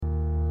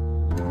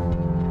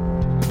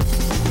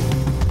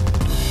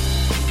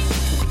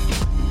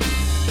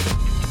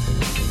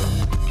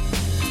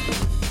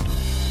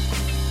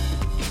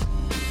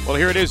Well,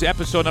 here it is,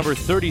 episode number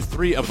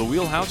 33 of The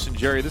Wheelhouse. And,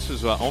 Jerry, this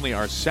is only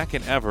our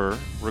second ever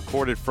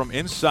recorded from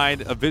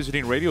inside a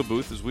visiting radio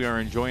booth as we are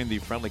enjoying the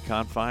friendly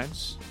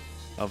confines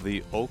of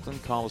the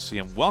Oakland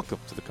Coliseum. Welcome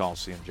to the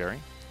Coliseum, Jerry.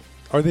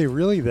 Are they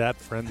really that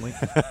friendly?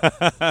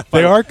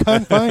 They are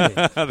confining.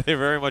 They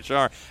very much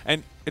are.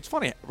 And it's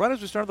funny, right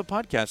as we started the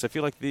podcast, I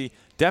feel like the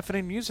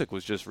deafening music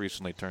was just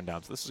recently turned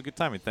down. So this is a good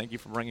timing. Thank you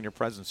for bringing your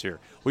presence here.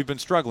 We've been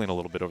struggling a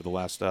little bit over the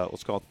last,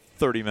 let's call it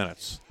 30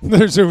 minutes.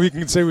 So we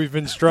can say we've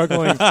been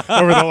struggling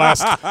over the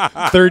last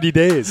 30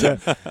 days.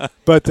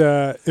 But,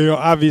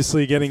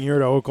 obviously getting here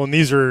to Oakland,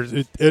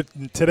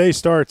 today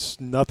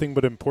starts nothing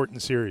but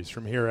important series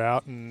from here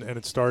out, and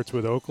it starts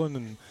with Oakland,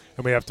 and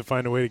we have to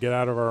find a way to get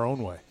out of our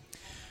own way.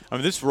 I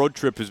mean, this road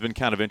trip has been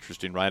kind of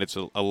interesting, right? It's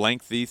a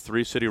lengthy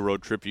three-city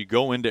road trip. You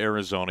go into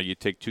Arizona. You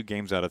take 2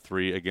 games out of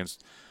 3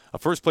 against a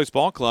first-place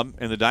ball club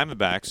in the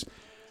Diamondbacks,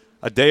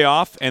 a day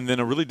off, and then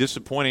a really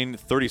disappointing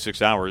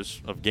 36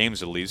 hours of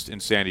games, at least, in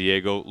San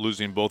Diego,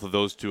 losing both of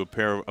those to a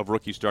pair of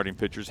rookie starting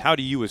pitchers. How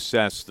do you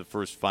assess the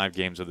first 5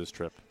 games of this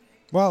trip?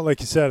 Well, like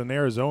you said, in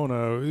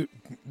Arizona,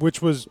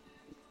 which was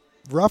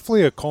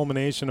roughly a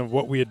culmination of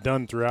what we had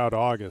done throughout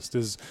August,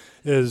 is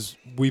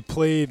we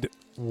played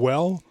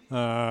well.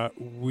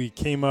 We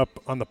came up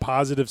on the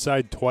positive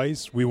side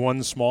twice. We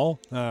won small.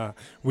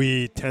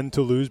 We tend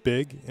to lose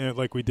big,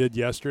 like we did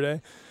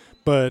yesterday.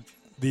 But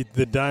the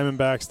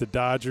Diamondbacks, the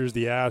Dodgers,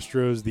 the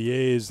Astros, the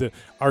A's,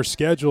 our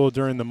schedule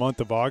during the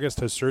month of August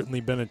has certainly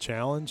been a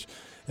challenge,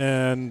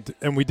 and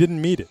we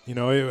didn't meet it.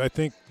 I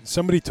think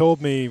somebody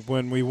told me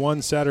when we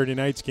won Saturday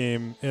night's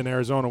game in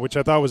Arizona, which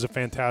I thought was a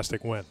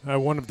fantastic win,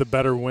 one of the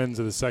better wins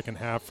of the second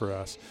half for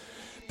us,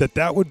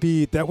 that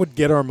would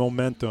get our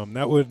momentum.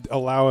 That would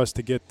allow us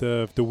to get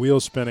the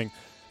wheels spinning.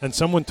 And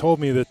someone told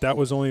me that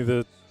was only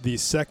the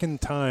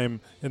second time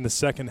in the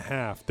second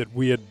half that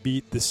we had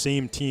beat the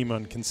same team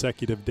on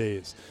consecutive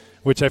days,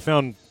 which I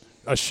found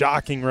a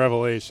shocking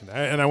revelation.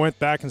 And I went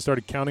back and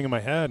started counting in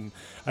my head, and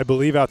I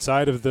believe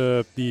outside of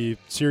the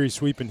series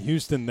sweep in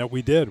Houston that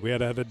we did, we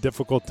had a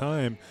difficult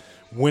time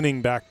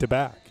winning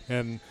back-to-back.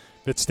 And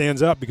it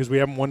stands up because we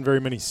haven't won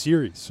very many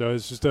series. So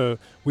it's just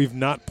we've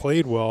not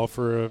played well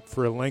for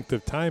a length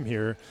of time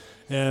here.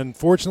 And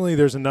fortunately,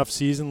 there's enough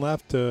season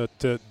left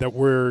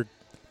that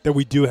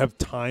we do have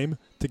time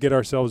to get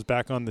ourselves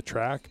back on the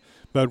track.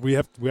 But we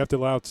have to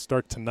allow it to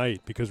start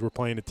tonight because we're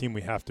playing a team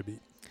we have to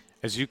beat.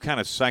 As you kind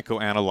of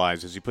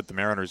psychoanalyze, as you put the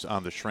Mariners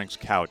on the shrink's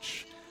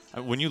couch,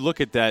 when you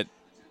look at that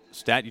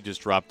stat you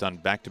just dropped on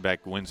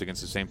back-to-back wins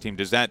against the same team,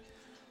 does that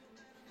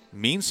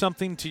mean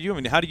something to you? I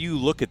mean, how do you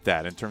look at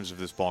that in terms of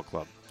this ball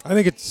club? I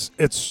think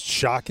it's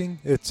shocking.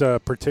 It's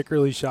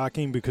particularly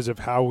shocking because of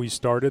how we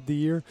started the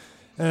year.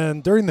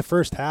 And during the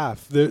first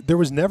half, there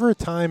was never a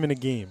time in a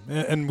game,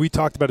 and we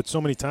talked about it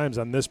so many times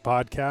on this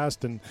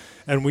podcast,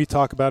 and we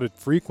talk about it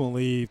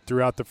frequently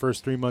throughout the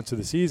first 3 months of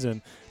the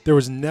season. There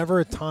was never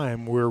a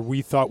time where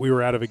we thought we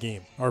were out of a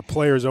game. Our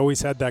players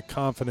always had that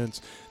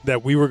confidence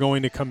that we were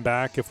going to come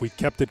back. If we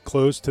kept it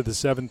close to the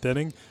 7th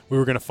inning, we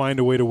were going to find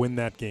a way to win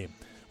that game.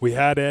 We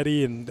had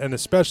Eddie, and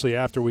especially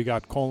after we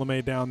got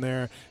Colomé down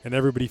there, and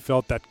everybody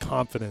felt that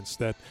confidence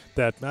that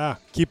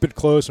keep it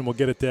close and we'll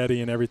get it to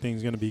Eddie and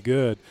everything's going to be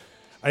good.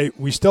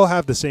 We still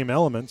have the same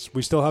elements.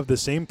 We still have the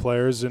same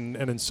players, and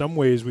in some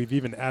ways we've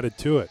even added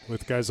to it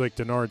with guys like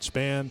Denard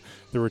Span,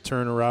 the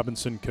return of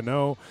Robinson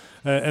Cano,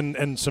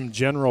 and some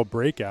general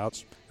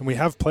breakouts. And we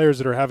have players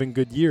that are having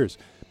good years.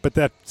 But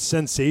that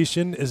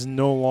sensation is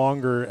no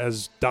longer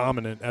as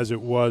dominant as it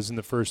was in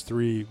the first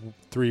three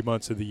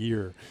months of the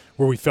year,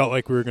 where we felt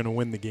like we were going to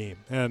win the game.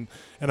 And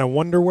I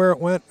wonder where it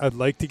went. I'd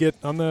like to get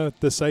on the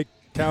psych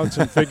couch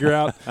and figure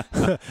out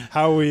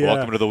how we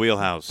welcome to the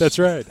wheelhouse. That's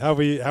right. How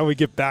we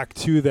get back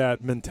to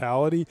that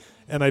mentality.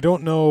 And I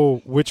don't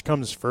know which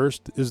comes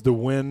first, is the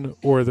win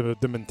or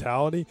the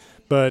mentality.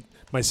 But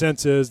my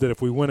sense is that if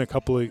we win a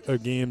couple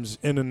of games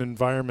in an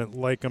environment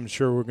like I'm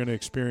sure we're going to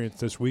experience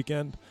this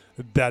weekend,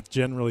 that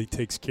generally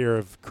takes care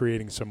of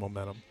creating some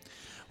momentum.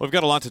 Well, we've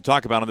got a lot to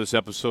talk about on this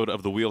episode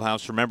of The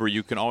Wheelhouse. Remember,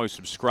 you can always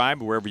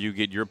subscribe wherever you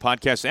get your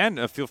podcasts, and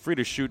feel free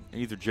to shoot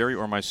either Jerry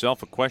or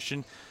myself a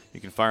question.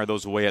 You can fire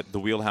those away at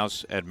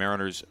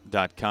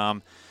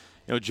thewheelhouse@mariners.com.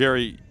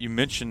 Jerry, you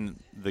mentioned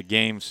the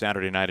game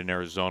Saturday night in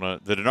Arizona.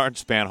 The Denard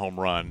Span home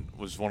run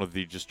was one of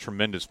the just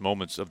tremendous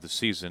moments of the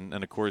season.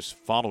 And, of course,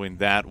 following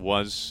that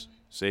was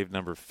save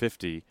number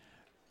 50.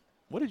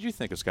 What did you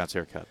think of Scott's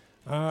haircut?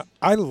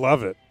 I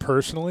love it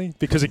personally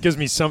because it gives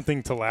me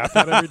something to laugh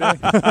at every day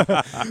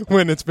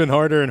when it's been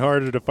harder and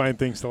harder to find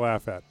things to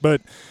laugh at.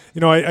 But,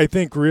 I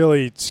think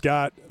really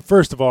Scott,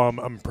 first of all,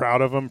 I'm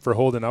proud of him for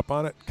holding up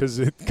on it because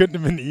it couldn't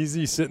have been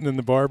easy sitting in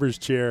the barber's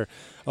chair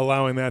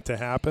allowing that to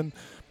happen.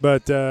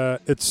 But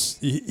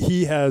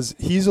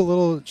he's a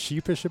little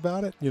sheepish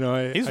about it.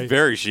 He's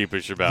very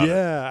sheepish about it.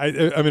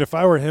 Yeah. I mean, if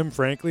I were him,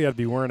 frankly, I'd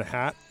be wearing a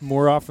hat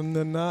more often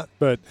than not.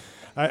 But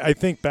I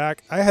think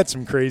back, I had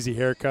some crazy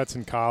haircuts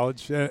in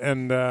college,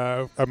 and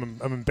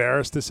I'm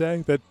embarrassed to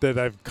say that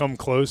I've come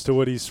close to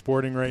what he's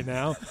sporting right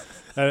now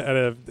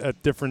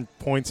at different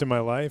points in my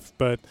life.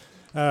 But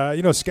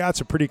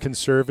Scott's a pretty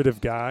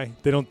conservative guy.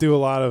 They don't do a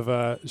lot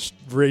of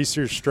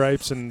racer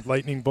stripes and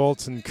lightning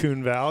bolts in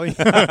Coon Valley.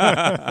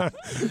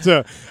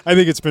 So I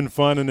think it's been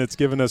fun, and it's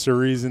given us a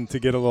reason to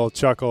get a little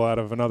chuckle out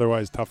of an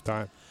otherwise tough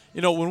time.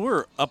 When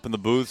we're up in the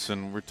booths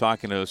and we're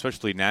talking to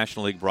especially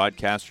National League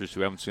broadcasters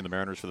who haven't seen the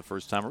Mariners for the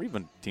first time, or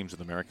even teams in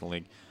the American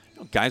League,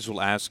 guys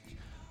will ask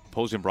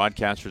opposing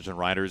broadcasters and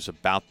writers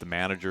about the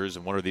managers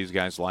and what are these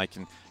guys like.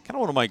 And kind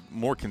of one of my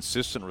more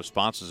consistent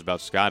responses about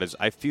Scott is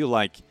I feel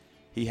like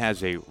he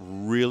has a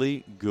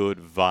really good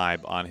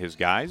vibe on his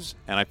guys,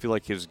 and I feel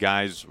like his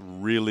guys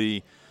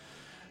really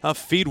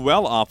feed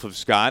well off of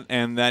Scott,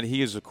 and that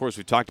he is, of course,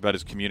 we talked about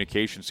his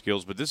communication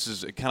skills, but this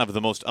is kind of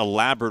the most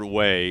elaborate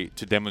way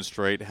to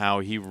demonstrate how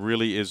he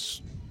really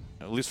is,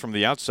 at least from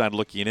the outside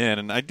looking in.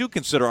 And I do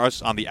consider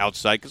us on the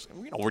outside because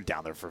we're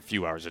down there for a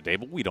few hours a day,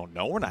 but we don't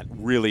know. We're not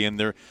really in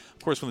there,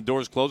 of course, when the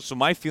doors close. So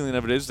my feeling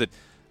of it is that,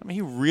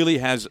 he really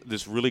has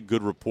this really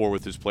good rapport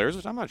with his players,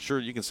 which I'm not sure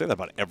you can say that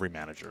about every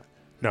manager.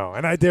 No,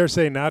 and I dare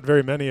say not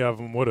very many of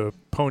them would have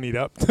ponied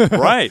up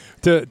right.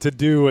 to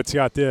do what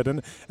Scott did.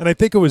 And I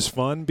think it was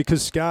fun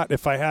because Scott,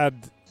 if I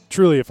had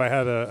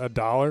a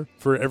dollar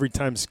for every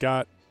time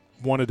Scott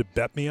wanted to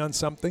bet me on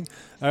something,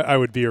 I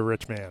would be a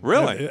rich man.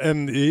 Really?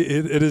 And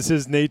it is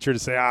his nature to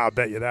say, I'll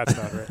bet you that's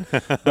not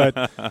right.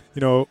 But,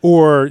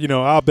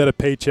 I'll bet a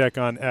paycheck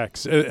on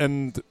X.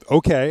 And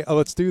okay,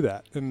 let's do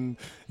that. And,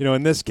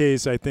 in this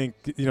case, I think,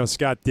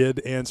 Scott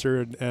did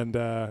answer and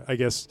I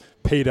guess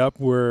paid up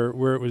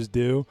where it was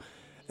due.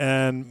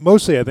 And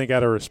mostly, I think,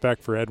 out of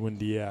respect for Edwin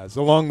Diaz.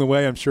 Along the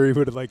way, I'm sure he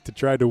would have liked to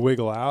try to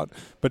wiggle out.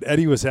 But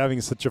Eddie was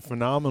having such a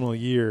phenomenal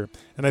year.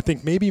 And I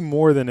think maybe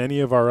more than any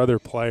of our other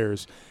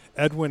players,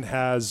 Edwin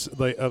has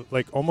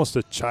like almost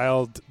a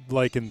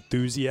childlike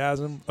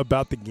enthusiasm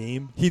about the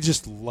game. He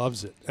just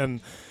loves it. And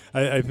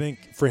I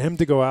think for him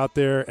to go out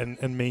there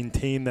and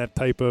maintain that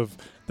type of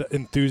the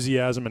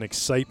enthusiasm and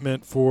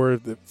excitement for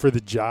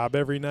the job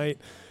every night,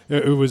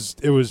 it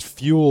was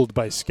fueled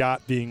by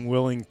Scott being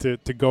willing to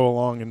go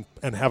along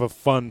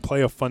and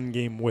play a fun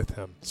game with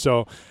him.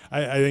 So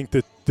I think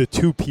that the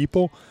two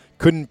people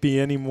couldn't be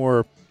any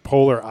more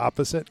polar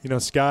opposite.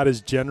 Scott is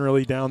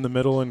generally down the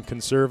middle and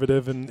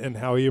conservative in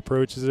how he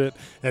approaches it,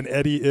 and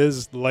Eddie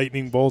is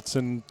lightning bolts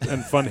and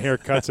fun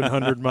haircuts and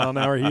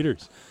 100-mile-an-hour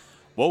heaters.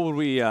 What would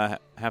we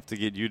have to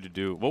get you to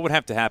do? What would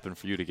have to happen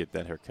for you to get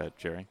that haircut,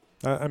 Jerry?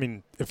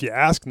 If you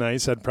ask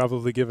nice, I'd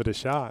probably give it a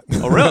shot.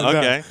 Oh, really?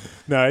 Okay.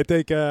 No, I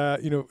think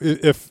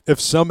if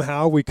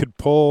somehow we could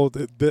pull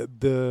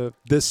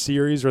this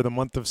series or the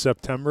month of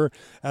September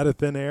out of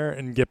thin air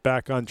and get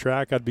back on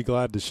track, I'd be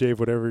glad to shave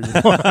whatever you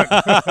want.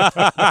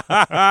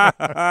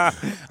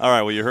 All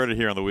right. Well, you heard it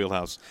here on the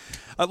Wheelhouse.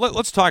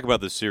 Let's talk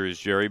about this series,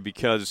 Jerry,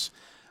 because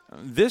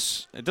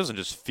it doesn't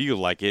just feel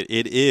like it.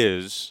 It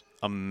is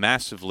a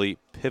massively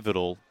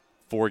pivotal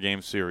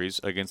 4-game series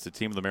against the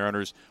team of the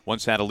Mariners.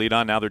 Once had a lead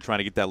on, now they're trying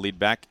to get that lead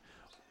back.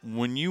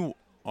 When you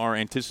are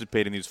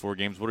anticipating these 4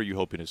 games, what are you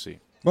hoping to see?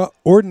 Well,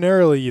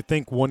 ordinarily you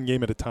think one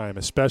game at a time,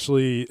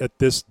 especially at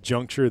this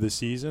juncture of the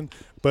season.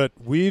 But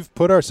we've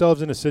put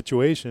ourselves in a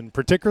situation,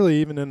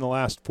 particularly even in the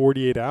last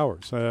 48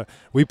 hours,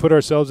 we put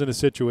ourselves in a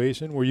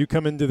situation where you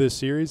come into this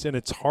series and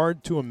it's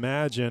hard to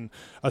imagine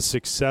a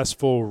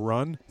successful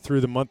run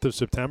through the month of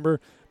September.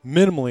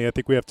 Minimally, I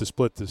think we have to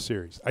split this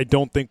series. I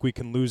don't think we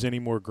can lose any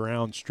more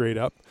ground straight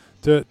up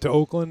to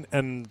Oakland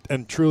and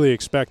truly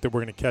expect that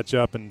we're going to catch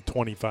up in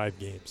 25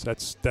 games.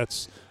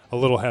 That's a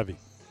little heavy.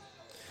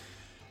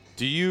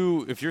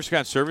 If you're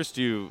Scott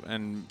Servais,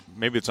 and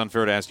maybe it's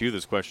unfair to ask you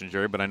this question,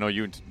 Jerry, but I know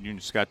you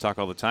and Scott talk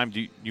all the time.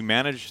 Do you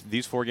manage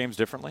these 4 games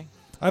differently?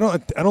 I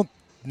don't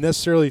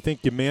necessarily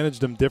think you manage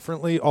them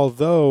differently,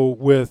 although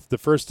with the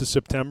 1st of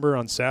September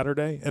on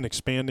Saturday and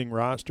expanding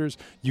rosters,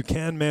 you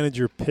can manage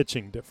your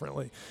pitching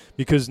differently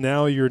because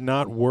now you're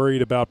not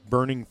worried about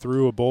burning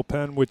through a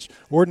bullpen, which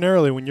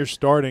ordinarily when you're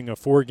starting a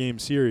 4-game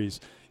series,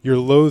 you're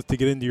loath to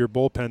get into your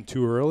bullpen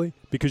too early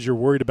because you're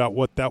worried about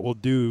what that will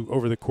do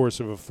over the course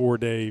of a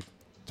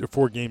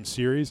 4-game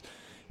series.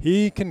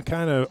 He can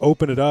kind of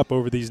open it up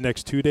over these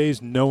next 2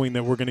 days knowing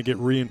that we're going to get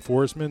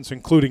reinforcements,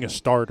 including a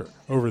starter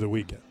over the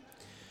weekend.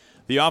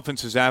 The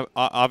offense has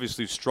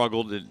obviously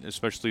struggled,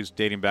 especially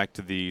dating back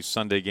to the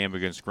Sunday game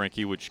against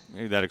Greinke, which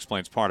that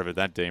explains part of it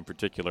that day in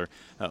particular.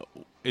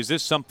 Is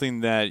this something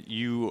that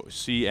you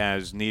see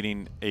as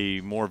needing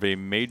more of a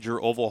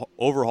major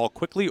overhaul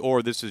quickly,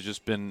 or this has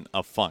just been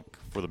a funk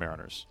for the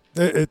Mariners?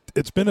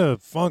 It's been a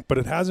funk, but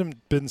it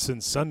hasn't been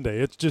since Sunday.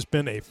 It's just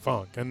been a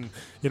funk. And,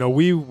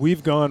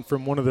 we've gone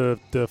from one of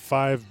the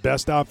 5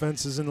 best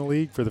offenses in the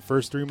league for the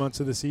first 3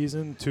 months of the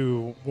season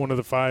to one of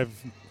the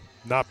 5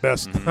 not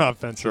best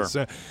offenses,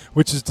 sure.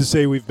 Which is to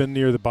say we've been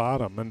near the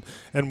bottom.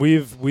 And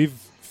we've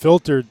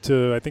filtered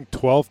to, I think,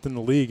 12th in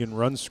the league in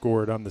runs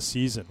scored on the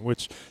season,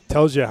 which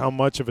tells you how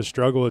much of a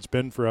struggle it's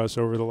been for us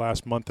over the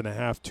last month and a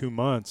half, 2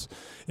 months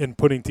in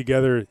putting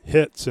together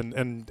hits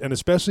and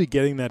especially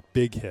getting that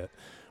big hit.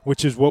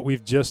 which is what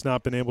we've just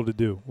not been able to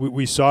do.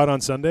 We saw it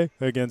on Sunday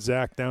against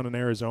Zach down in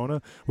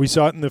Arizona. We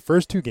saw it in the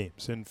first 2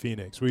 games in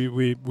Phoenix.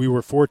 We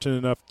were fortunate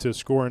enough to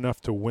score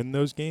enough to win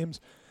those games,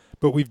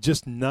 but we've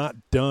just not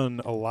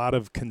done a lot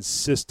of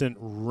consistent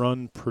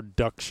run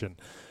production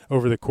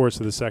over the course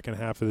of the second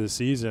half of the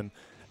season.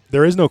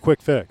 There is no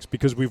quick fix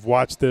because we've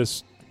watched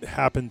this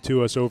happen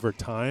to us over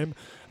time.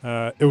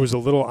 It was a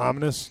little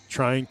ominous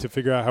trying to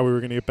figure out how we were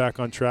going to get back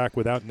on track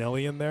without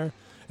Nelly in there.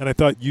 And I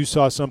thought you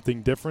saw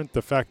something different.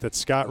 The fact that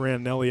Scott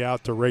ran Nelly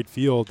out to right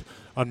field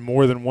on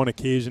more than one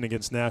occasion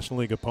against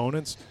National League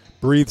opponents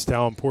breathes to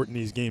how important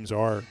these games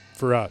are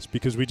for us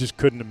because we just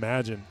couldn't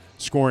imagine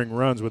scoring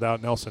runs without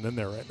Nelson in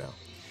there right now.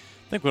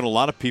 I think when a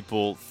lot of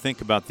people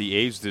think about the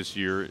A's this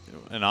year,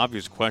 an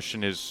obvious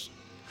question is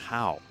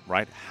how,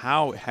 right?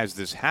 How has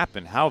this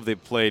happened? How have they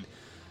played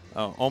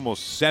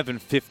almost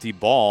 750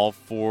 ball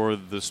for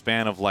the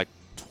span of like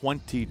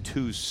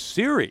 22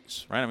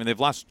 series, right? I mean, they've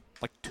lost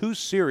like 2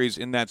 series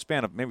in that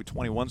span of maybe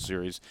 21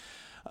 series.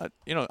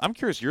 I'm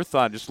curious your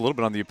thought just a little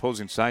bit on the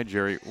opposing side,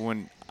 Jerry.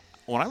 When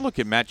I look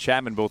at Matt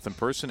Chapman both in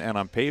person and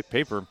on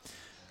paper,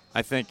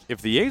 I think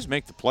if the A's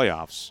make the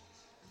playoffs,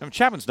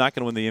 Chapman's not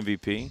going to win the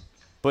MVP,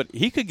 but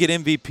he could get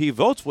MVP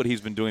votes, what he's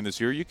been doing this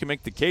year. You can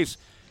make the case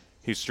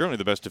he's certainly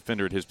the best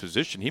defender at his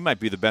position. He might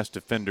be the best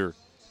defender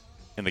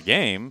in the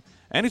game,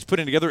 and he's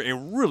putting together a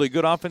really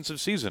good offensive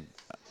season.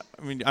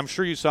 I mean, I'm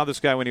sure you saw this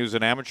guy when he was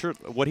an amateur.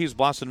 What he's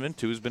blossomed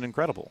into has been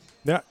incredible.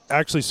 Yeah,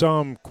 actually saw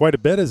him quite a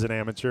bit as an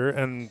amateur,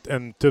 and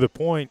to the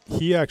point,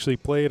 he actually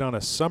played on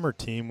a summer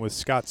team with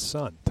Scott's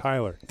son,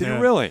 Tyler. Did he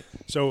really?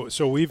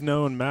 So we've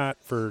known Matt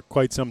for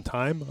quite some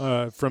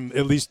time, from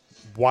at least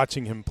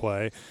watching him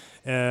play.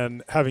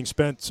 And having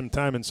spent some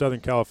time in Southern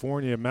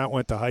California, Matt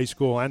went to high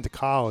school and to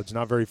college,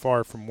 not very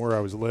far from where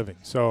I was living.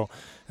 So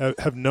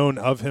have known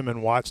of him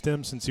and watched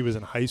him since he was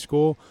in high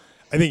school.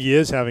 I think he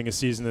is having a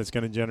season that's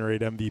going to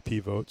generate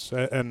MVP votes.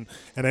 And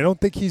I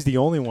don't think he's the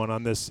only one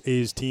on this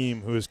A's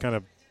team who is kind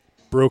of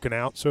broken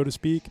out, so to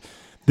speak.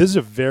 This is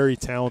a very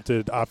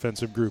talented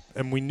offensive group,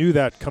 and we knew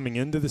that coming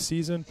into the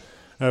season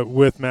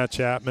with Matt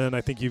Chapman. I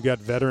think you've got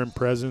veteran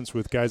presence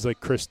with guys like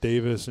Chris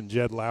Davis and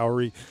Jed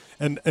Lowry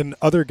and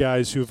other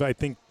guys who've, I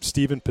think,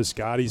 Stephen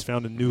Piscotty's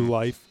found a new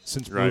life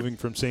since moving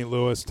from St.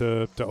 Louis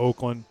to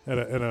Oakland at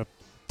a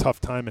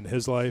tough time in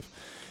his life.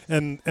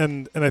 And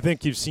I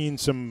think you've seen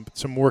some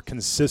more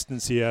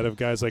consistency out of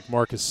guys like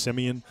Marcus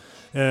Semien,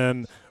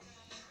 and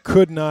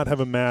could not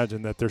have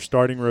imagined that their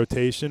starting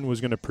rotation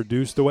was going to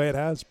produce the way it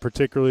has,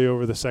 particularly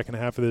over the second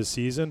half of this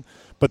season.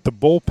 But the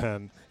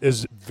bullpen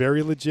is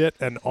very legit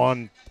and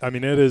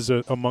it is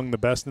among the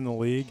best in the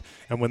league.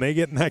 And when they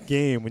get in that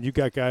game, when you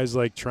got guys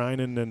like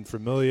Trinan and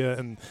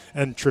Familia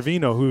and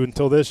Trevino, who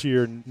until this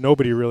year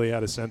nobody really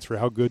had a sense for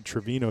how good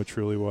Trevino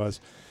truly was,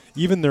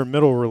 even their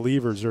middle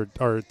relievers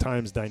are at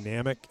times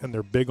dynamic, and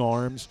they're big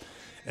arms.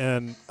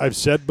 And I've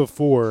said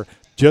before,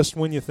 just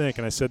when you think,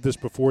 and I said this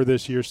before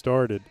this year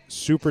started,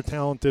 super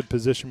talented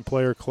position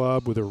player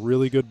club with a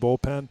really good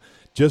bullpen,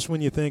 just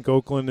when you think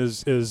Oakland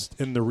is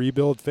in the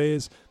rebuild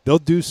phase, they'll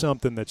do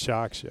something that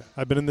shocks you.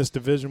 I've been in this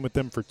division with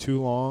them for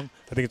too long.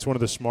 I think it's one of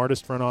the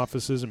smartest front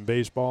offices in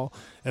baseball,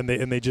 and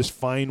they just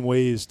find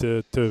ways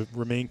to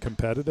remain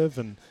competitive,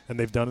 and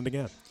they've done it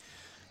again.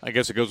 I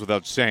guess it goes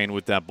without saying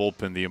with that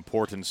bullpen, the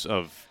importance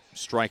of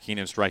striking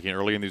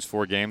early in these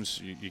 4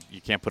 games.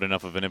 You can't put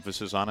enough of an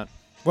emphasis on it.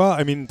 Well,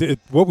 I mean,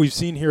 what we've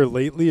seen here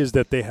lately is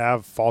that they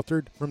have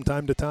faltered from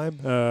time to time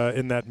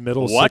in that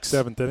middle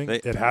 6th, 7th inning.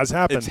 It has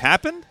happened. It's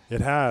happened?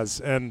 It has.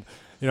 And,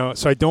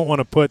 so I don't want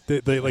to put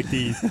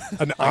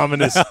an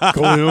ominous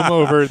gloom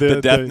over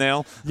the death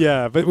nail.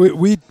 Yeah, but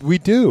we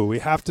do. We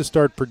have to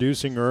start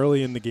producing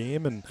early in the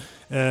game,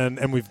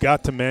 and we've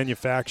got to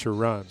manufacture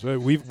runs.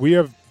 We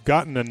have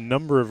gotten a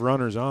number of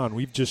runners on.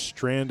 We've just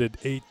stranded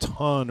a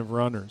ton of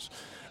runners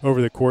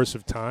over the course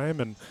of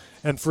time,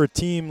 and for a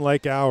team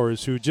like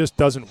ours who just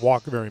doesn't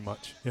walk very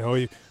much,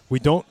 we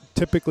don't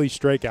typically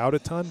strike out a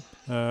ton,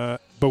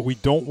 but we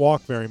don't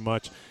walk very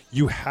much.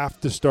 You have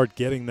to start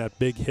getting that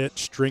big hit,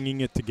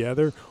 stringing it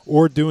together,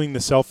 or doing the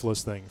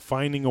selfless thing,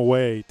 finding a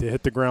way to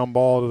hit the ground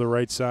ball to the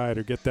right side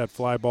or get that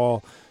fly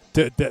ball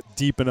that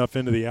deep enough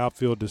into the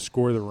outfield to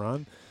score the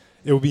run.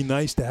 It would be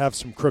nice to have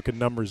some crooked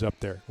numbers up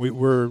there.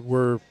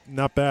 We're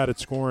not bad at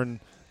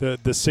scoring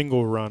the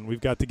single run. We've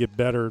got to get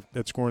better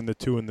at scoring the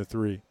 2 and the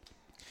 3.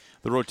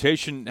 The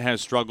rotation has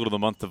struggled in the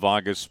month of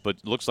August, but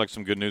looks like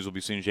some good news. We'll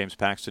be seeing James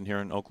Paxton here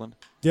in Oakland.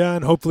 Yeah,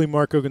 and hopefully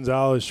Marco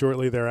Gonzalez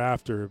shortly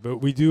thereafter. But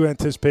we do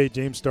anticipate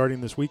James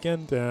starting this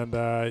weekend,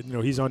 and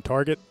he's on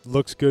target,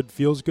 looks good,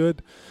 feels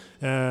good,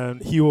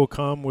 and he will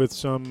come with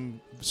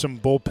some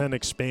bullpen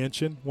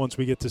expansion once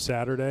we get to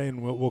Saturday,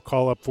 and we'll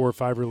call up 4 or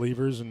 5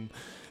 relievers,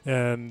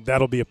 and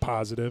that'll be a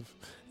positive.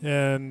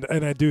 And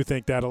I do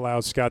think that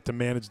allows Scott to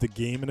manage the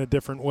game in a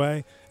different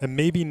way and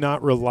maybe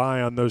not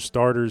rely on those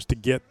starters to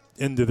get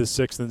into the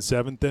 6th and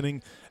 7th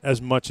inning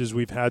as much as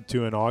we've had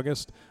to in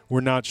August.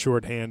 We're not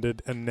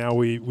shorthanded, and now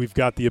we've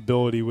got the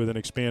ability with an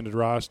expanded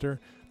roster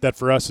that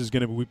for us is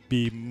going to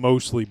be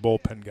mostly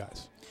bullpen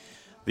guys.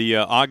 The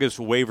August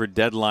waiver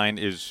deadline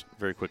is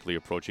very quickly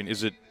approaching.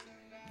 Is it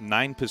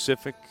 9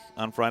 Pacific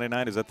on Friday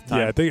night? Is that the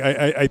time?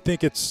 Yeah, I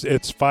think it's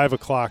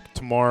 5:00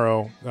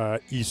 tomorrow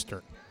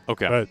Eastern.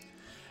 Okay. But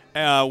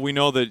we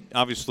know that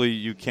obviously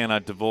you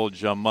cannot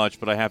divulge much,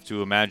 but I have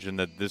to imagine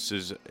that this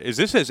is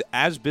this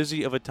as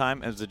busy of a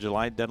time as the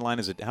July deadline?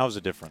 How is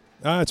it different?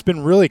 It's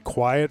been really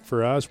quiet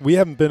for us. We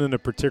haven't been in a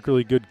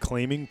particularly good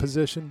claiming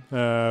position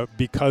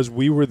because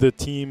we were the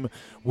team.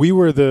 We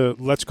were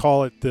let's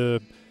call it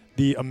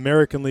the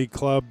American League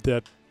club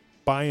that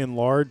by and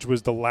large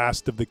was the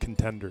last of the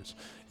contenders.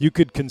 You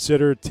could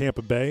consider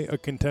Tampa Bay a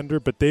contender,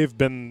 but they've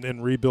been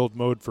in rebuild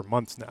mode for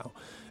months now.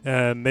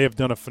 And they have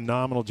done a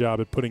phenomenal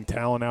job at putting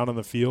talent out on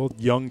the field,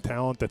 young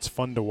talent that's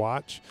fun to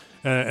watch,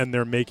 and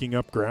they're making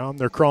up ground.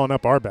 They're crawling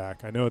up our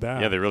back. I know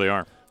that. Yeah, they really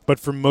are. But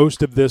for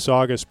most of this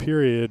August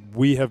period,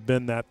 we have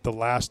been the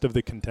last of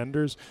the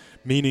contenders,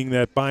 meaning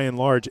that by and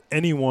large,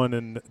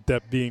 anyone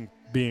that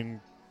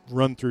being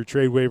run through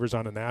trade waivers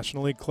on a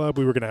National League club,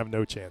 we were going to have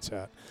no chance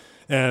at.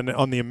 And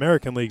on the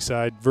American League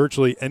side,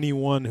 virtually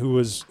anyone who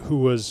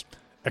was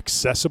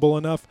accessible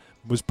enough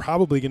was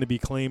probably going to be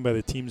claimed by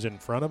the teams in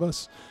front of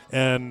us.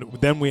 And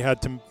then we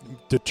had to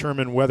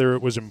determine whether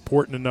it was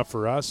important enough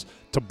for us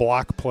to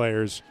block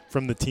players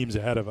from the teams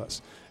ahead of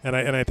us. And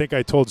I think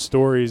I told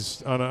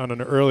stories on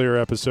an earlier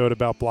episode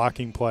about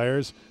blocking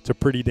players. It's a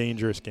pretty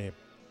dangerous game.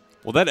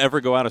 Will that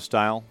ever go out of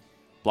style,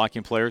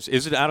 blocking players?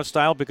 Is it out of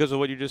style because of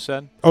what you just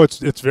said? Oh,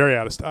 it's very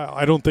out of style.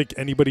 I don't think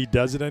anybody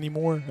does it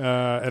anymore.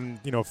 And,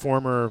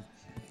 former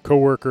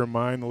coworker of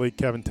mine, the late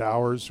Kevin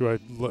Towers, who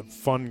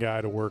fun guy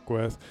to work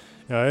with,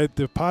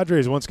 the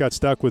Padres once got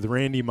stuck with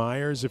Randy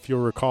Myers, if you'll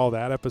recall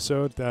that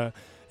episode. They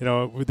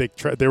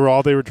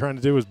were trying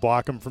to do was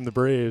block him from the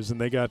Braves,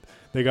 and they got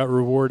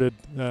rewarded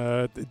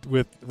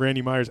with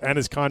Randy Myers and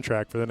his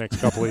contract for the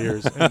next couple of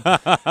years. And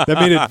that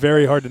made it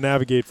very hard to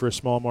navigate for a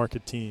small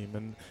market team,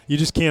 and you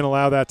just can't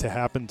allow that to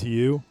happen to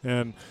you.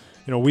 And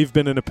we've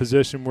been in a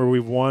position where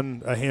we've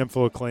won a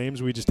handful of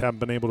claims. We just haven't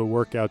been able to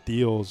work out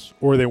deals,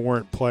 or they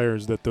weren't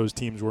players that those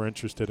teams were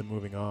interested in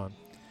moving on.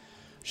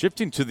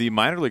 Shifting to the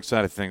minor league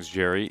side of things,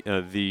 Jerry,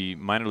 the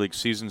minor league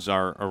seasons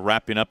are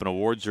wrapping up and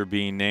awards are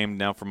being named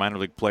now for minor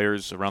league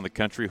players around the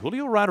country.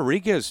 Julio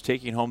Rodriguez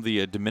taking home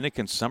the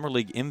Dominican Summer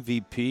League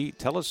MVP.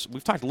 Tell us,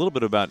 we've talked a little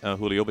bit about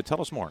Julio, but tell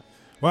us more.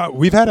 Well,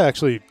 we've had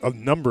actually a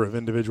number of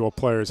individual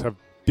players have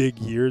big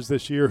years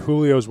this year.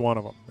 Julio's one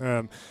of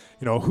them.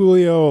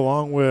 Julio,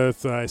 along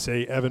with,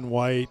 Evan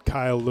White,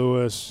 Kyle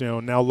Lewis,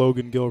 now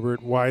Logan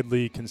Gilbert,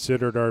 widely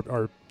considered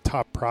our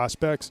top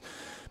prospects.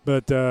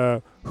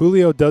 But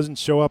Julio doesn't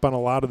show up on a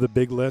lot of the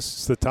big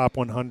lists, the top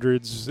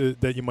 100s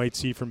that you might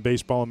see from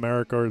Baseball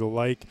America or the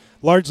like,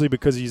 largely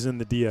because he's in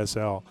the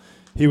DSL.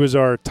 He was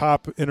our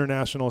top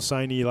international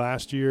signee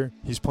last year.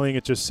 He's playing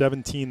at just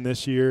 17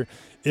 this year.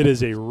 It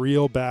is a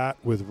real bat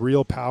with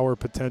real power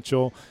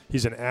potential.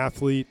 He's an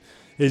athlete.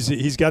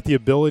 He's got the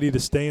ability to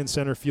stay in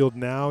center field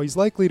now. He's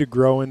likely to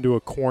grow into a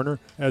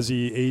corner as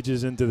he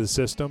ages into the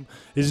system.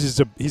 He's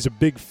a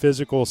big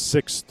physical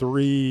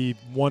 6'3",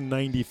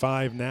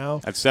 195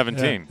 now. At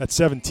 17. At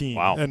 17.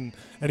 Wow. And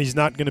he's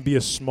not going to be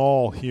a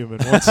small human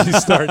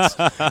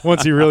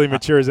once he really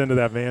matures into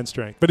that man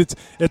strength. But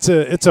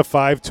it's a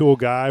five-tool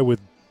guy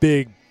with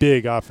big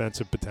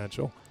offensive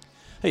potential.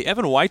 Hey,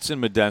 Evan White's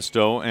in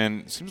Modesto,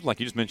 and it seems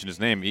like you just mentioned his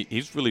name.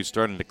 He's really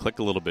starting to click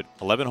a little bit.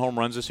 11 home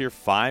runs this year,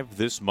 5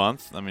 this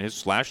month. I mean, his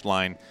slash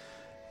line,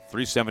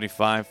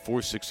 375,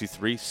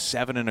 463,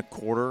 7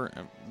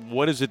 1/4.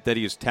 What is it that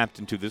he has tapped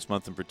into this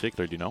month in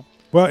particular? Do you know?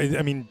 Well,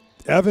 I mean,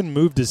 Evan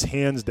moved his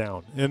hands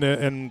down,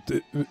 and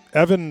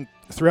Evan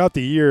throughout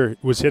the year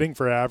was hitting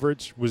for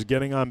average, was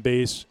getting on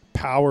base.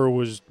 Power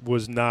was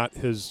not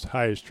his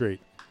highest trait.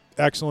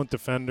 Excellent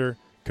defender,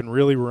 can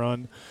really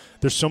run.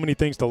 There's so many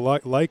things to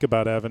like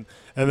about Evan.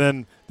 And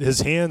then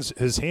his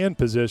hand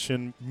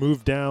position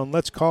moved down,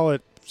 let's call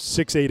it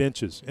 6-8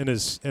 inches in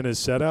his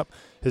setup.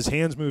 His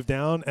hands moved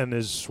down and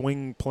his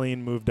swing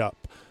plane moved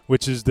up,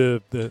 which is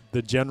the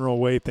general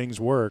way things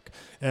work.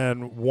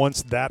 And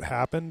once that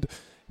happened,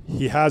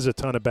 he has a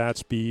ton of bat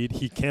speed.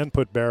 He can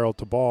put barrel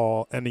to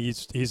ball, and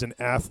he's an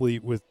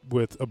athlete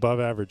with above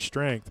average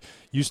strength.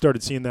 You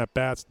started seeing that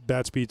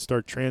bat speed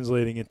start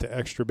translating into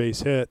extra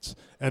base hits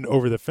and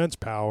over the fence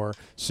power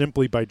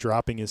simply by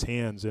dropping his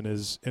hands in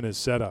his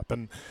setup.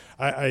 And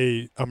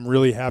I'm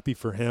really happy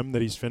for him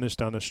that he's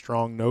finished on a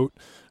strong note.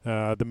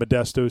 The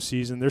Modesto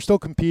season, they're still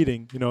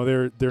competing.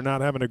 They're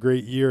not having a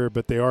great year,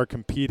 but they are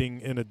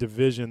competing in a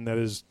division that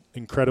is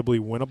incredibly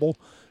winnable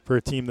for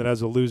a team that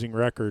has a losing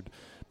record.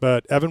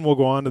 But Evan will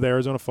go on to the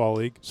Arizona Fall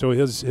League, so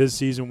his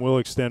season will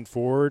extend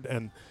forward,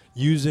 and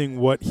using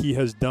what he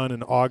has done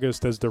in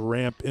August as the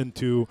ramp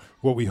into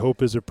what we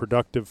hope is a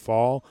productive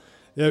fall,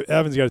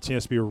 Evan's got a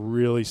chance to be a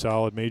really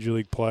solid Major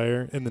League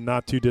player in the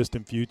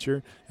not-too-distant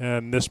future,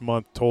 and this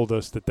month told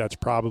us that that's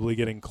probably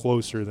getting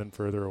closer than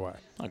further away.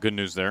 Good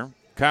news there.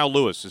 Kyle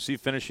Lewis, is he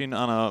finishing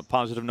on a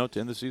positive note to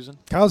end the season?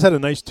 Kyle's had a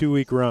nice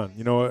 2-week run.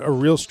 A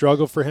real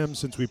struggle for him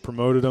since we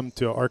promoted him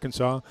to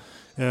Arkansas,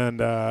 and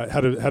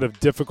had a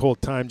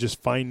difficult time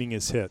just finding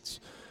his hits.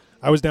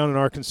 I was down in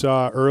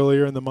Arkansas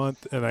earlier in the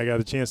month, and I got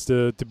a chance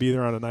to be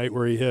there on a night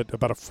where he hit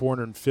about a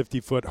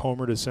 450-foot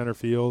homer to center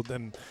field,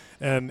 and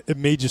it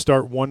made you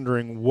start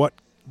wondering what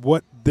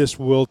this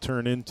will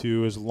turn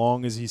into as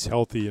long as he's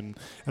healthy. And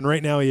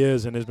right now he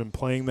is and has been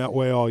playing that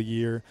way all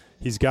year.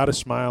 He's got a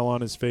smile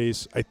on his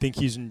face. I think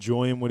he's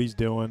enjoying what he's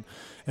doing.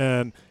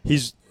 And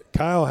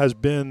Kyle has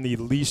been the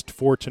least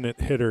fortunate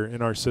hitter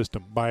in our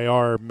system by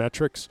our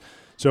metrics.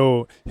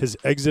 So his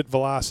exit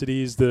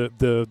velocities,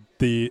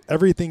 the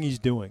everything he's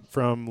doing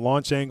from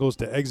launch angles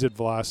to exit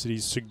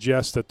velocities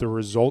suggests that the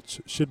results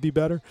should be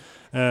better,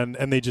 and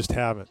they just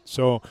haven't.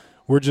 So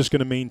we're just going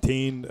to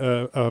maintain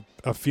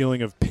a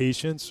feeling of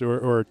patience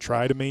or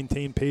try to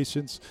maintain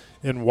patience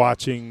in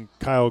watching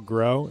Kyle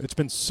grow. It's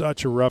been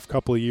such a rough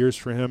couple of years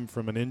for him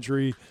from an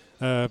injury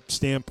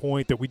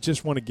standpoint that we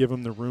just want to give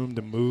him the room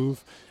to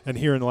move. And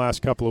here in the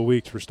last couple of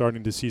weeks, we're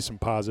starting to see some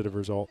positive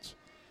results.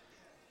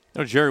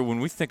 Jerry, when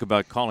we think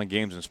about calling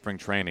games in spring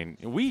training,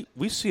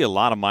 we see a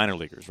lot of minor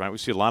leaguers, right? We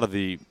see a lot of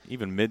the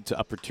even mid to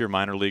upper tier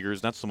minor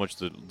leaguers, not so much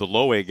the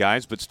low A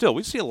guys, but still,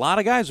 we see a lot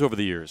of guys over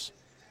the years.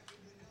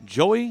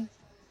 Joey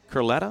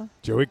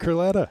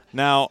Curletta?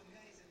 Now,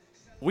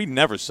 we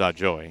never saw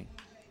Joey,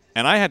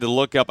 and I had to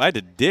look up, I had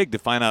to dig to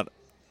find out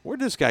where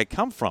did this guy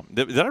come from.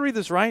 Did I read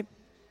this right?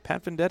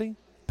 Pat Venditti?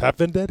 Pat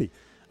Venditti.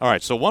 All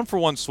right, so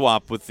 1-for-1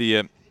 swap with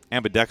the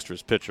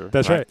ambidextrous pitcher.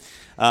 That's right.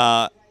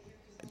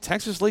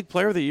 Texas League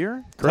Player of the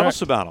Year? Correct. Tell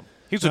us about him.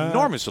 He's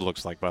enormous, it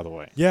looks like, by the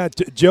way. Yeah,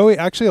 Joey,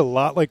 actually a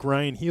lot like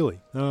Ryan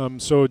Healy.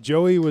 So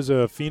Joey was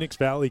a Phoenix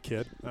Valley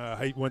kid.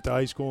 He went to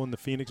high school in the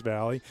Phoenix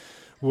Valley,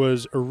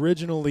 was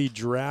originally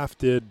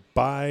drafted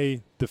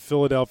by the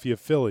Philadelphia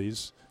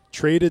Phillies,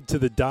 traded to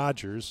the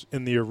Dodgers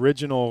in the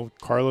original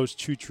Carlos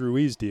Chuch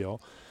Ruiz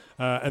deal,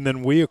 and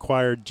then we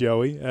acquired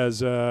Joey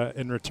as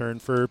in return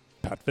for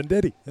Pat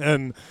Venditti.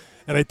 And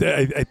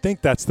I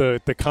think that's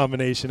the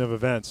combination of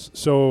events.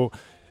 So,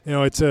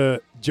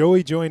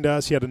 Joey joined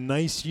us. He had a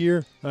nice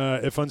year,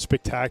 if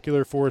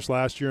unspectacular for us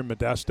last year in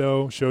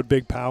Modesto, showed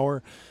big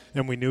power,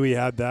 and we knew he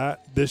had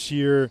that. This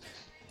year,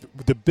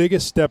 the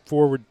biggest step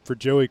forward for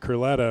Joey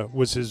Curletta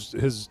was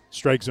his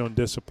strike zone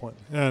discipline.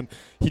 And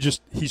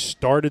he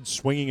started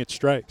swinging at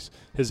strikes.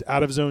 His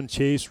out-of-zone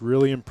chase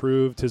really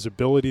improved. His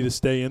ability to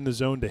stay in the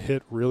zone to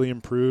hit really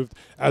improved.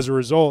 As a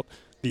result,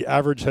 the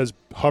average has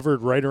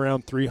hovered right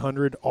around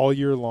 300 all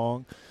year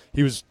long.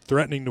 He was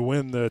threatening to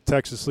win the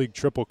Texas League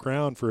Triple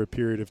Crown for a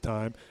period of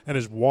time, and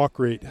his walk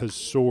rate has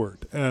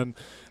soared. And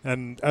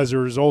as a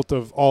result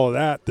of all of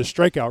that, the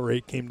strikeout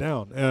rate came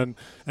down,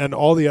 and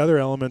all the other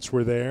elements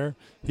were there.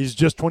 He's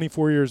just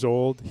 24 years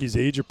old. He's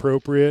age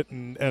appropriate,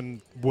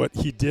 and what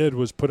he did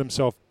was put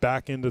himself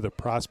back into the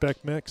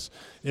prospect mix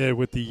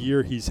with the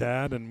year he's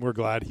had, and we're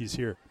glad he's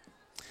here.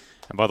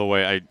 And by the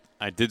way,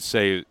 I did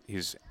say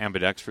he's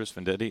ambidextrous,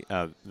 Venditti.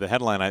 The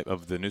headline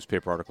of the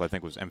newspaper article, I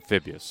think, was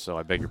amphibious, so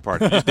I beg your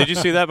pardon. Did you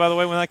see that, by the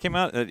way, when that came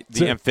out?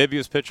 The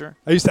amphibious pitcher?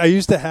 I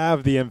used to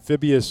have the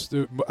amphibious.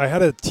 I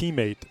had a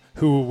teammate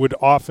who would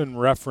often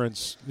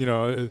reference,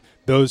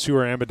 those who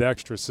are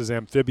ambidextrous as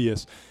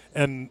amphibious.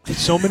 And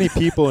so many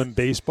people in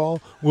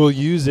baseball will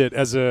use it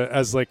as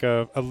like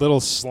a little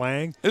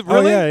slang.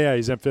 Really? Oh, yeah,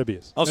 he's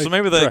amphibious. Oh, so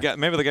maybe the guy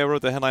who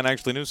wrote the headline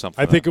actually knew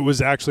something. I think it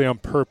was actually on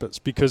purpose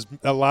because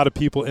a lot of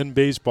people in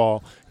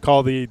baseball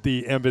call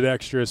the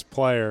ambidextrous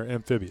player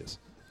amphibious.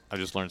 I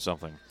just learned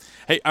something.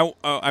 Hey,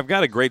 I've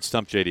got a great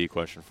Stump JD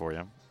question for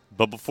you.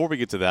 But before we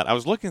get to that, I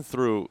was looking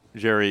through,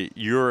 Jerry,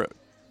 your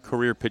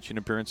career pitching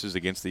appearances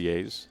against the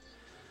A's.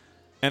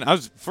 And I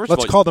was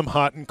Let's call them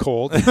hot and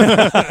cold.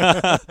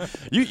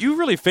 You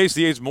really faced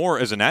the A's more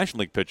as a National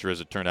League pitcher, as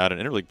it turned out, in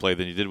interleague play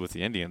than you did with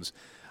the Indians.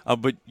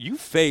 But you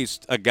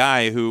faced a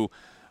guy who,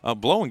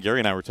 Blow and Gary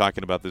and I were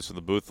talking about this in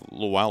the booth a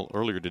little while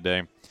earlier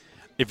today.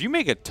 If you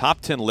make a top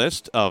 10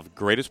 list of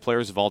greatest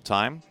players of all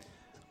time,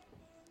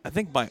 I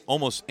think by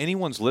almost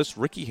anyone's list,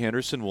 Rickey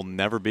Henderson will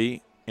never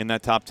be in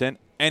that top 10.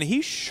 And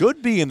he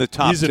should be in the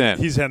top 10.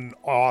 He's had an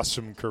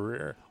awesome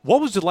career.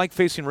 What was it like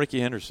facing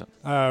Rickey Henderson?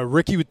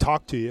 Rickey would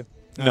talk to you.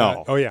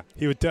 No. Oh, yeah.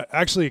 He would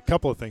actually, a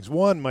couple of things.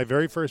 One, my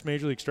very first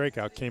Major League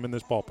strikeout came in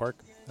this ballpark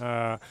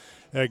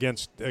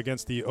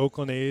against the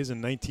Oakland A's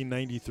in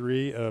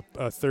 1993.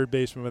 A third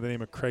baseman by the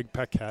name of Craig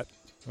Paquette.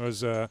 I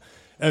was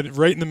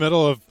right in the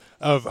middle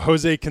of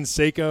Jose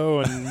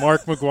Canseco and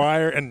Mark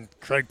McGuire and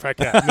Craig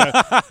Paquette.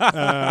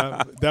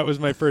 That was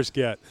my first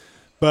get.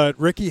 But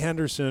Rickey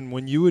Henderson,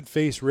 when you would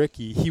face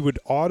Rickey, he would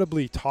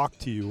audibly talk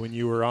to you when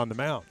you were on the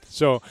mound.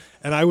 So,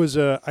 and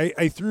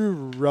I threw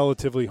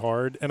relatively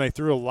hard, and I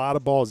threw a lot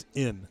of balls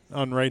in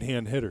on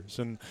right-hand hitters,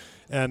 and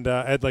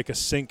I had like a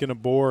sink and a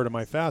bore to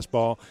my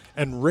fastball,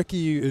 and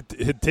Rickey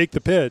would take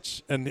the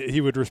pitch, and he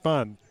would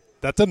respond,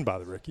 "That doesn't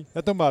bother Rickey.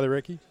 That doesn't bother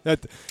Rickey."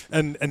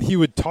 And he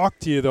would talk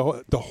to you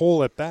the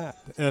whole at bat,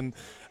 and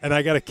and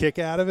I got a kick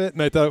out of it,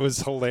 and I thought it was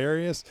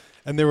hilarious.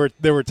 And there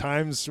were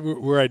times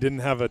where I didn't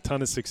have a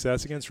ton of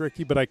success against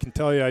Ricky, but I can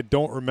tell you I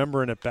don't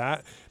remember an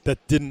at-bat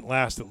that didn't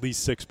last at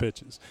least 6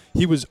 pitches.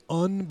 He was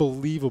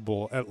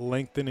unbelievable at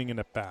lengthening an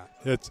at-bat.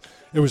 It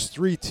was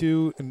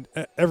 3-2 and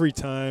every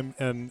time,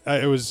 and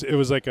it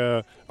was like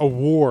a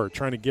war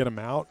trying to get him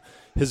out.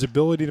 His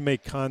ability to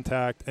make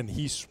contact, and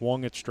he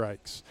swung at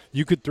strikes.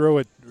 You could throw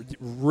it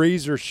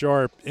razor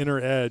sharp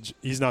inner edge,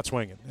 he's not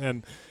swinging.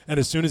 And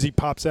as soon as he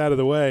pops out of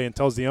the way and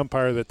tells the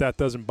umpire that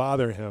doesn't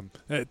bother him,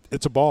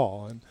 it's a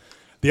ball. And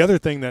the other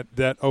thing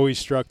that always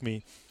struck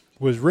me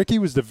was Ricky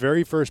was the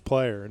very first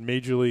player in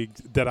Major League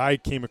that I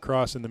came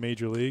across in the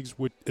Major Leagues.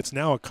 It's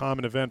now a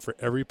common event for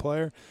every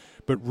player,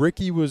 but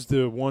Ricky was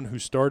the one who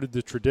started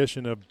the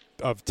tradition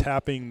of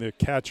tapping the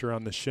catcher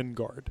on the shin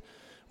guard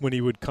when he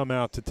would come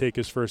out to take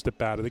his first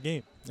at-bat of the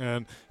game.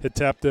 And he'd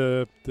tap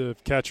the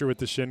catcher with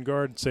the shin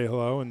guard, say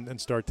hello, and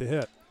start to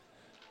hit.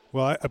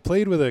 Well, I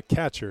played with a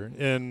catcher,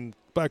 and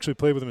actually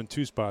played with him in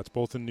 2 spots,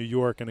 both in New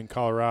York and in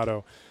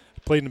Colorado. I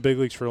played in the big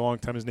leagues for a long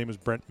time. His name was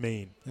Brent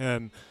Maine.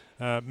 And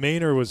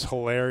Maynor was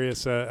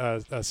hilarious,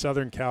 a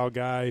Southern Cal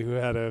guy who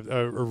had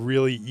a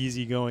really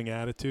easygoing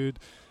attitude.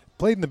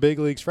 Played in the big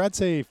leagues for, I'd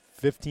say,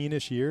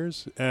 15-ish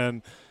years.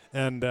 And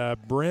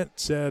Brent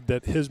said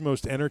that his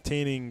most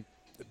entertaining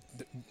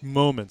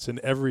moments in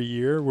every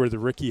year were the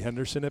Ricky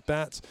Henderson at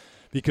bats,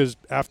 because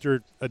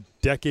after a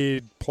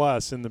decade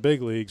plus in the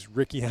big leagues,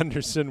 Ricky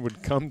Henderson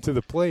would come to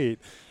the plate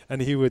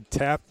and he would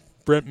tap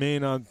Brent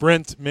Maine on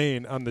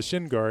the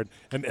shin guard,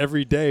 and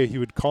every day he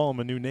would call him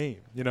a new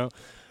name. You know,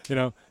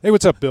 hey,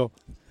 what's up, Bill?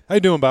 How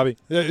you doing, Bobby?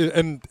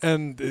 And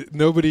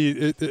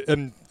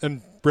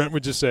Brent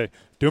would just say,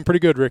 doing pretty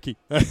good, Ricky.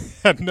 I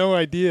had no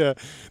idea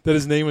that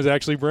his name was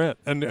actually Brent,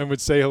 and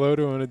would say hello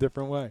to him in a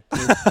different way.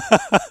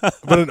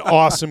 But an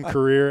awesome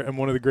career and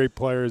one of the great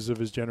players of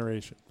his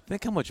generation.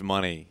 Think how much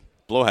money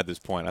 – Blow had this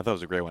point. I thought it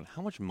was a great one.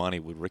 How much money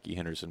would Ricky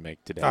Henderson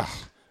make today?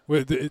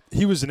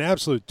 He was an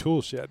absolute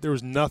tool shed. There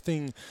was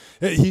nothing –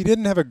 he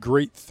didn't have a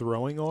great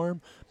throwing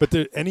arm, but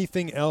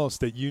anything else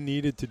that you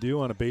needed to do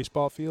on a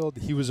baseball field,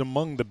 he was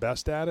among the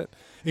best at it,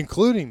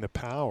 including the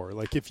power.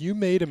 Like, if you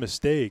made a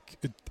mistake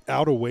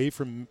out away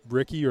from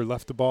Ricky or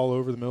left the ball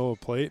over the middle of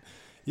the plate,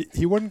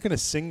 he wasn't going to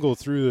single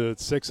through the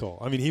 6-hole.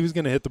 I mean, he was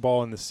going to hit the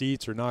ball in the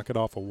seats or knock it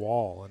off a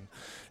wall.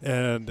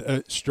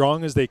 And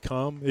strong as they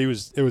come, it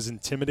was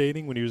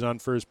intimidating when he was on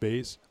first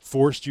base,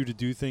 forced you to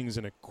do things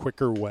in a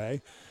quicker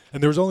way.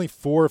 And there was only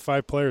 4 or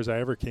 5 players I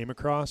ever came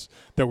across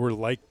that were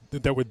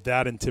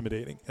that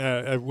intimidating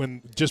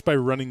when just by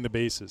running the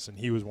bases, and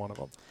he was one of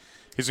them.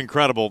 He's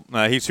incredible.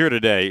 He's here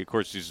today. Of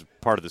course, he's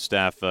part of the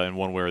staff in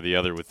one way or the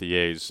other with the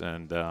A's,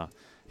 and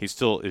he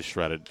still is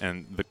shredded,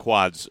 and the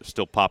quads are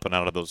still popping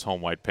out of those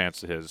home white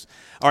pants of his.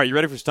 All right, you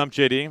ready for Stump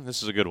JD?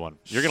 This is a good one.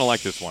 You're going to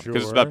like this one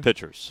because it's about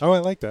pitchers. Oh, I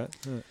like that.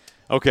 Right.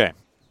 Okay.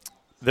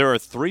 There are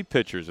 3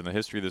 pitchers in the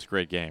history of this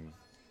great game.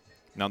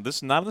 Now, this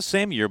is not the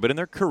same year, but in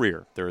their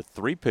career, there are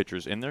 3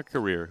 pitchers in their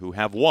career who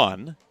have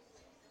won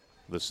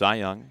the Cy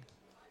Young,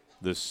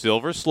 the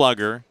Silver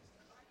Slugger,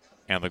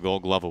 and the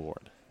Gold Glove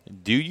Award.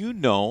 Do you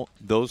know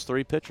those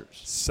 3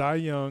 pitchers? Cy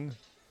Young,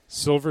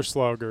 Silver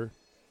Slugger,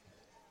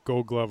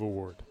 Gold Glove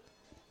Award.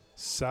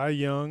 Cy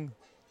Young,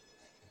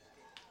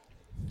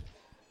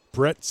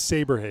 Brett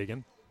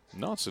Saberhagen.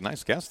 No, it's a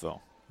nice guess,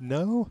 though.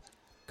 No?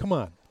 Come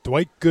on.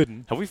 Dwight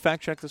Gooden. Have we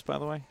fact-checked this, by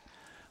the way?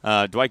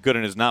 Dwight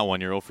Gooden is not one.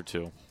 You're 0 for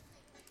 2.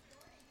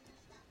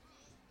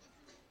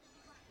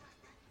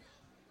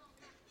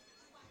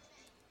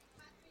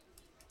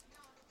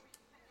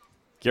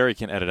 Gary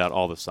can edit out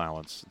all the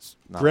silence. It's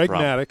not Greg a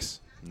problem. Maddux.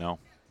 No.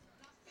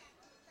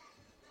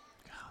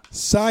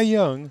 Cy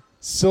Young,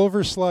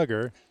 Silver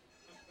Slugger.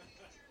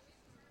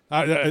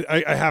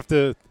 I have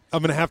to.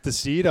 I'm going to have to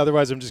see it.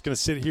 Otherwise, I'm just going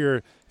to sit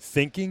here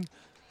thinking.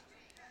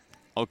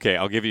 Okay,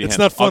 I'll give you a hint. It's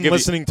not fun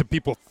listening to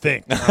people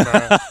think on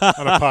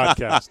a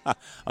podcast.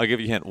 I'll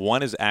give you a hint.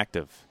 1 is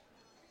active.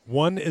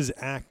 1 is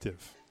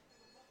active.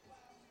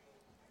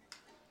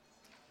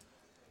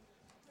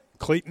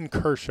 Clayton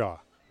Kershaw.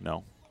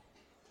 No.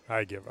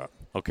 I give up.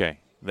 Okay,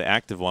 the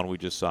active one we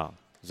just saw,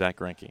 Zach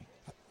Greinke.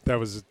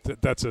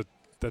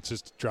 That's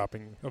just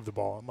dropping of the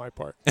ball on my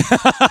part.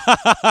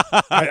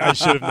 I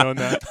should have known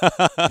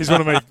that. He's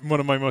one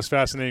of my most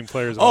fascinating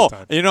players of all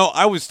time. You know,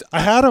 I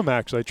had him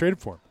actually. I traded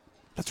for him.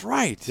 That's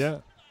right. Yeah.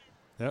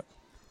 Yep.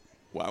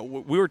 Well,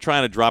 we were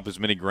trying to drop as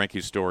many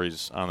Greinke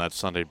stories on that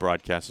Sunday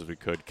broadcast as we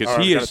could because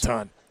he is got a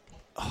ton.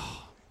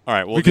 All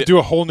right. Well, we could do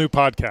a whole new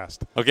podcast.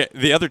 Okay.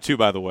 The other 2,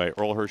 by the way,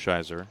 Earl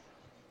Hershiser,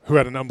 who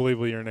had an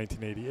unbelievable year in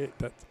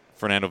 1988.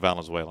 Fernando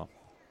Valenzuela.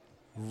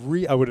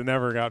 I would have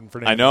never gotten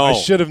Fernando. I know. I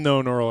should have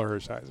known Earl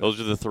Hershiser.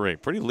 Those are the 3.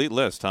 Pretty elite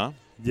list, huh?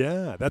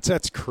 Yeah,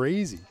 that's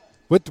crazy.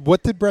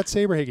 What did Brett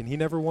Saberhagen? He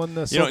never won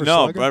the Silver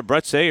Slugger? No,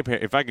 Brett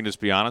Saberhagen, if I can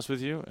just be honest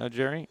with you,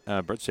 Jerry,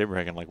 Brett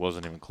Saberhagen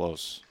wasn't even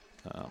close.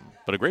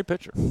 But a great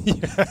pitcher.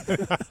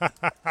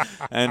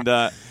 And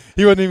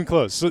he wasn't even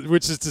close,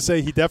 which is to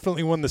say he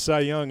definitely won the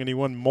Cy Young, and he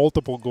won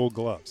multiple Gold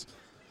Gloves.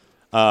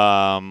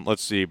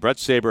 Let's see. Brett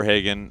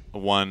Saberhagen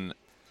won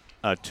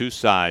two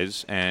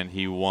size, and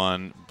he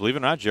won. Believe it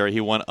or not, Jerry,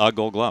 he won a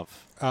Gold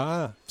Glove.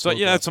 So okay.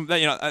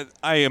 yeah,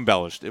 I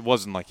embellished. It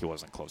wasn't like he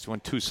wasn't close. He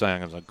won 2 Cy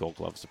Youngs and a Gold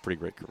Glove. It's a pretty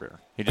great career.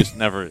 He just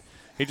never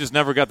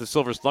got the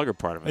Silver Slugger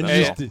part of it.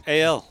 And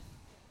AL.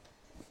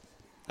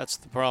 That's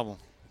the problem.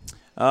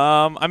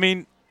 I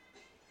mean,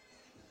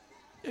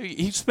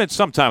 he spent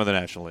some time in the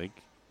National League,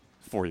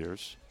 4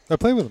 years. I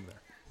played with him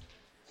there.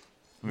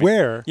 I mean,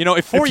 Where?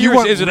 If 4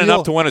 years isn't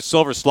enough to win a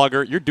Silver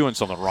Slugger, you're doing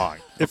something wrong.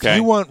 If okay?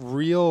 you want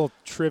real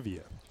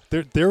trivia,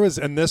 there was,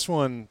 and this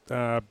one,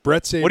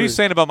 Brett Sabers. What are you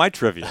saying about my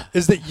trivia?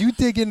 Is that you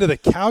dig into the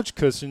couch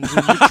cushions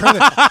and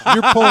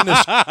you're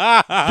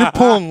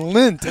pulling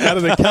lint out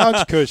of the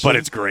couch cushion. But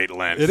it's great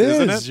lint.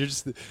 Isn't it? You're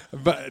just,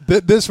 but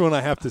this one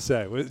I have to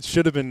say, it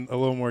should have been a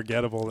little more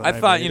gettable. Than I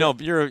thought, made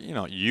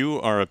you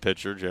are a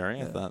pitcher, Jerry.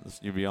 Yeah. I thought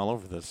you'd be all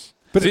over this.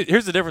 But See,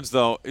 here's the difference,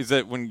 though, is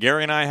that when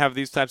Gary and I have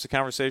these types of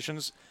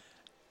conversations,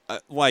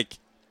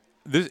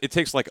 it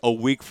takes like a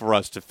week for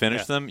us to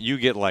finish them. You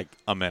get like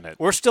a minute.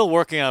 We're still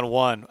working on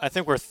one. I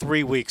think we're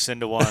 3 weeks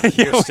into one.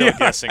 You're still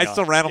guessing. I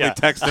still randomly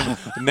text him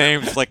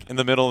names like in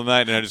the middle of the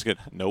night, and I just get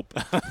nope.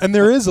 And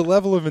there is a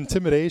level of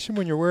intimidation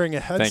when you're wearing a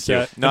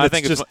headset. Thank you. No, I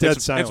think just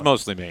dead silent. It's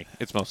mostly me.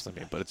 It's mostly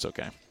me, but it's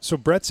okay. So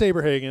Brett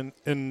Saberhagen,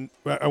 and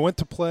I went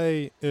to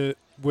play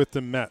with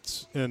the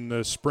Mets in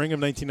the spring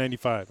of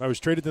 1995. I was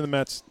traded to the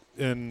Mets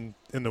in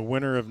the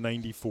winter of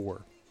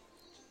 '94.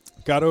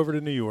 Got over to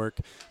New York.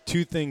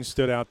 2 things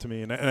stood out to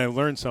me, and I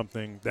learned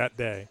something that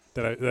day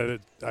that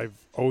I've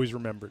always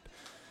remembered.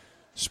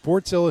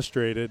 Sports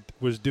Illustrated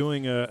was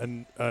doing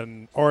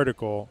an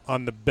article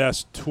on the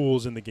best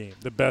tools in the game,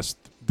 the best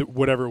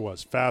whatever it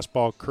was,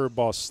 fastball,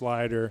 curveball,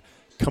 slider,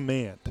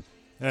 command.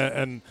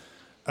 And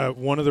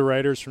one of the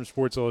writers from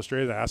Sports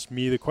Illustrated asked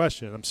me the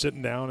question. I'm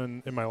sitting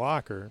down in my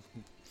locker,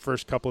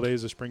 first couple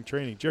days of spring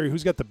training. Jerry,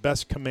 who's got the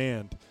best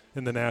command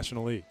in the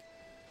National League?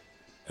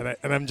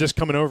 And I'm just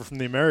coming over from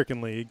the American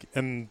League,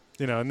 and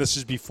and this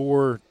is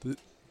before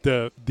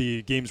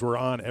the games were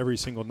on every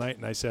single night.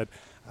 And I said,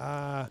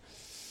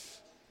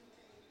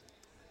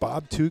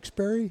 Bob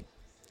Tewksbury,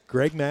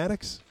 Greg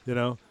Maddux,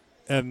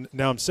 And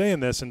now I'm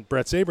saying this, and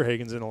Brett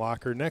Saberhagen's in a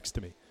locker next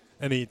to me,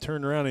 and he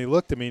turned around and he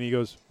looked at me and he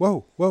goes,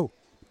 "Whoa,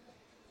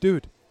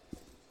 dude,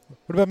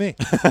 what about me?"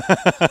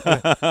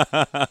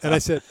 And I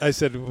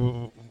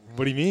said.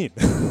 What do you mean?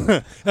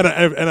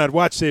 and I'd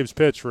watched Sabe's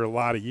pitch for a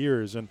lot of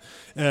years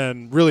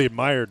and really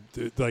admired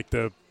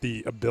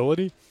the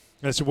ability.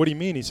 And I said, "What do you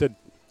mean?" He said,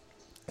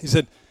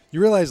 "You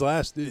realize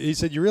last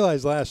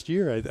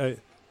year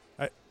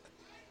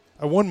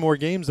I won more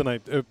games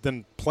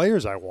than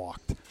players I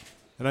walked."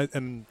 And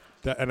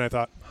I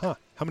thought, how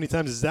many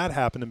times has that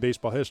happened in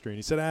baseball history? And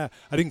he said,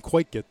 I didn't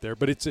quite get there,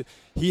 but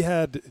he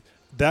had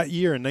that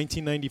year in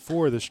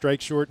 1994, the strike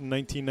short in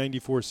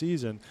 1994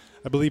 season.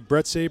 I believe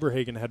Brett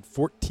Saberhagen had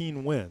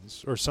 14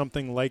 wins or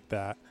something like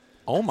that.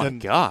 Oh, my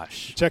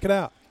gosh. Check it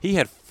out. He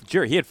had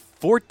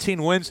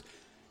 14 wins.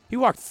 He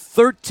walked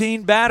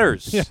 13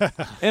 batters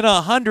in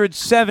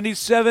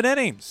 177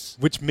 innings.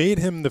 Which made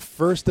him the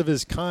first of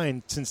his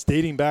kind since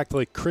dating back to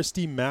like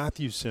Christy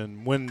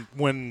Mathewson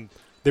when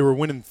they were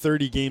winning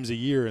 30 games a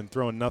year and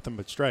throwing nothing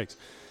but strikes.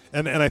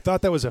 And I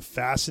thought that was a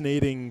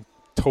fascinating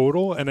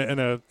total and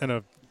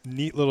a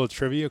neat little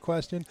trivia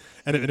question,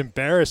 and it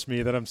embarrassed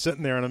me that I'm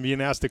sitting there and I'm being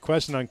asked a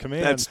question on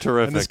command. That's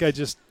terrific. And this guy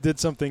just did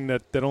something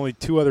that only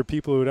 2 other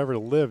people who had ever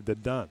lived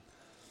had done.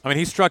 I mean,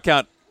 he struck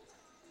out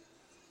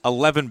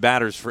 11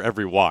 batters for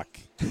every walk.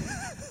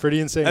 Pretty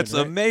insane. That's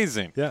right?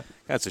 amazing. Yeah.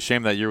 That's a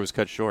shame that year was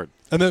cut short.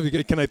 And then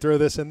can I throw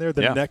this in there?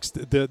 The Yeah. next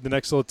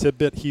little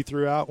tidbit he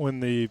threw out when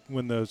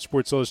the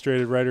Sports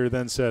Illustrated writer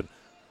then said,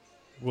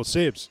 "Well,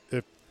 Sabes,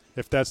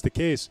 if that's the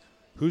case,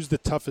 who's the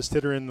toughest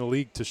hitter in the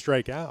league to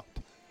strike out?"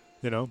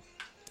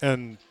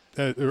 And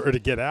or to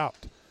get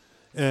out.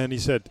 And he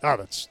said,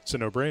 it's a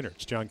no-brainer.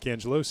 It's John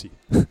Cangelosi.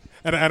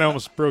 and I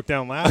almost broke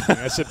down laughing.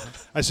 I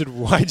said,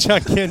 why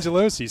John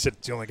Cangelosi? He said,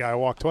 it's the only guy I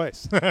walked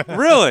twice.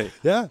 Really?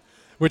 Yeah,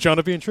 which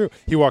wound up being true.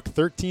 He walked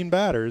 13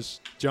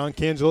 batters, John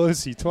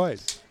Cangelosi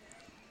twice.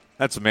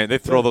 That's amazing. They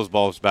throw those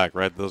balls back,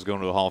 right? Those go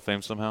into the Hall of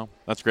Fame somehow?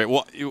 That's great.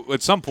 Well,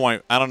 at some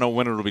point, I don't know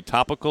when it'll be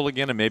topical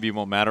again, and maybe it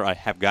won't matter. I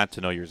have got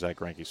to know your Zach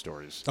Greinke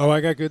stories. Oh, I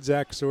got good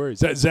Zach stories.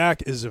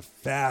 Zach is a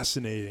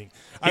fascinating.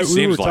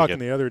 We were talking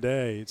the other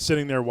day,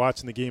 sitting there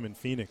watching the game in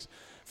Phoenix.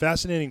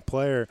 Fascinating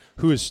player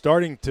who is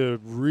starting to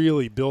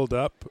really build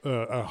up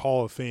a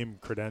Hall of Fame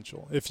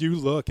credential. If you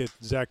look at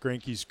Zach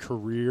Greinke's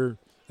career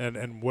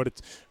and what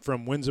it's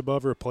from wins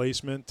above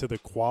replacement to the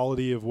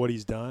quality of what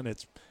he's done,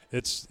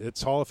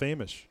 it's Hall of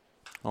Fame-ish.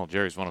 Well,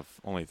 Jerry's one of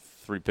only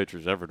 3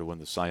 pitchers ever to win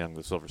the Cy Young,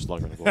 the Silver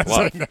Slugger, and the Gold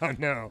Glove.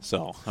 No.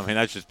 So, I mean,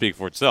 that should speak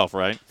for itself,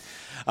 right?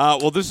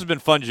 Well, this has been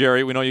fun,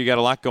 Jerry. We know you got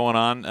a lot going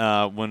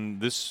on. When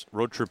this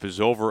road trip is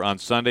over on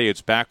Sunday,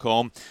 it's back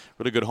home.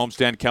 Really good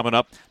homestand coming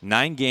up.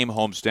 9-game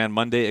homestand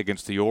Monday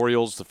against the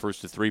Orioles. The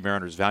first of 3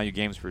 Mariners value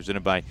games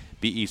presented by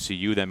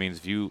BECU. That means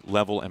view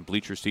level and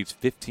bleacher seats,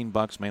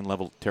 $15. Main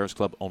level Terrace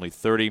Club, only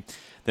 $30.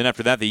 Then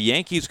after that, the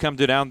Yankees come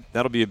to town.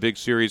 That'll be a big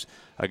series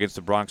against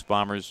the Bronx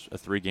Bombers, a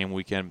 3-game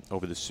weekend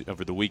over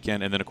the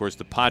weekend. And then, of course,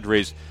 the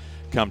Padres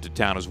come to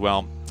town as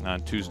well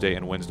on Tuesday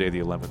and Wednesday, the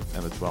 11th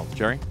and the 12th.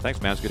 Jerry,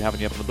 thanks, man. It's good having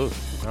you up in the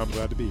booth. I'm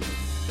glad to be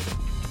here.